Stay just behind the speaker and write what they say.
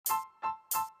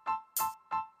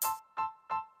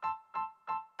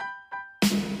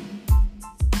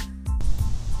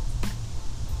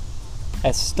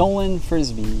A stolen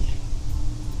frisbee.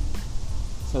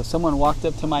 So someone walked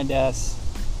up to my desk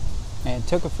and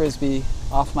took a frisbee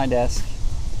off my desk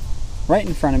right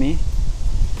in front of me,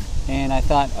 and I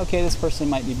thought, okay, this person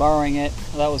might be borrowing it.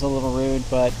 Well, that was a little rude,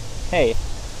 but hey,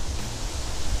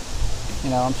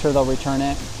 I'm sure they'll return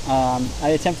it. I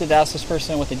attempted to ask this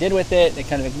person what they did with it. They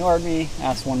kind of ignored me,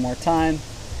 asked one more time,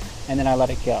 and then I let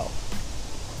it go.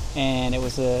 And it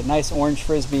was a nice orange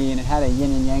frisbee, and it had a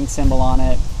yin and yang symbol on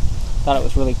it. Thought it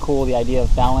was really cool, the idea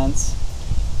of balance.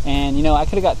 And I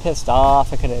could have got pissed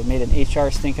off. I could have made an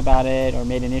HR stink about it, or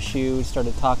made an issue,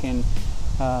 started talking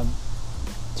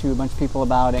to a bunch of people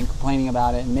about it and complaining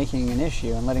about it and making an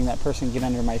issue and letting that person get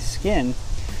under my skin.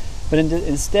 But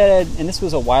instead, and this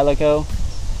was a while ago,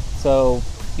 so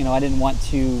I didn't want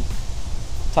to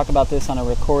talk about this on a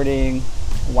recording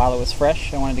while it was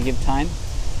fresh. I wanted to give time.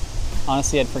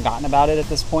 Honestly, I'd forgotten about it at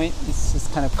this point. It's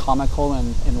just kind of comical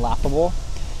and laughable.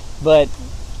 But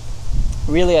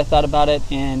really, I thought about it,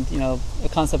 and a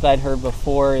concept I'd heard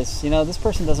before is this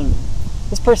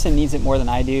person needs it more than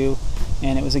I do,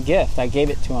 and it was a gift. I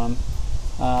gave it to him.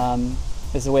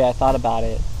 Is the way I thought about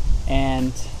it.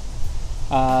 And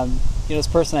this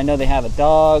person, I know they have a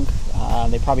dog.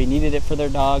 They probably needed it for their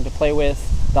dog to play with.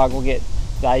 The dog will get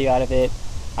value out of it.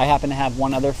 I happen to have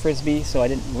one other frisbee, so I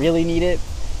didn't really need it.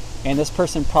 And this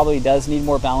person probably does need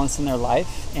more balance in their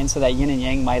life, and so that yin and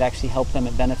yang might actually help them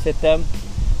and benefit them.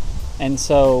 And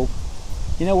so,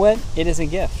 you know what? It is a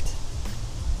gift.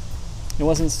 It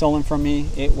wasn't stolen from me.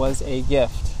 It was a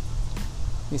gift.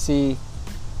 You see,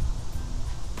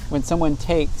 when someone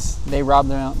takes, they rob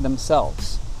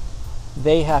themselves.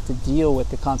 They have to deal with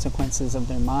the consequences of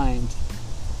their mind,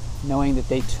 knowing that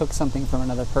they took something from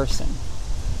another person.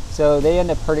 So they end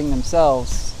up hurting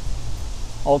themselves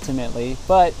ultimately,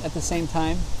 but at the same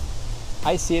time,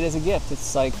 I see it as a gift.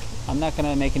 It's like, I'm not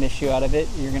going to make an issue out of it.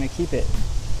 You're going to keep it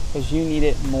because you need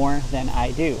it more than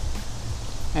I do.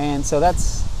 And so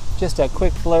that's just a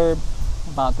quick blurb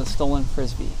about the stolen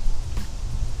frisbee.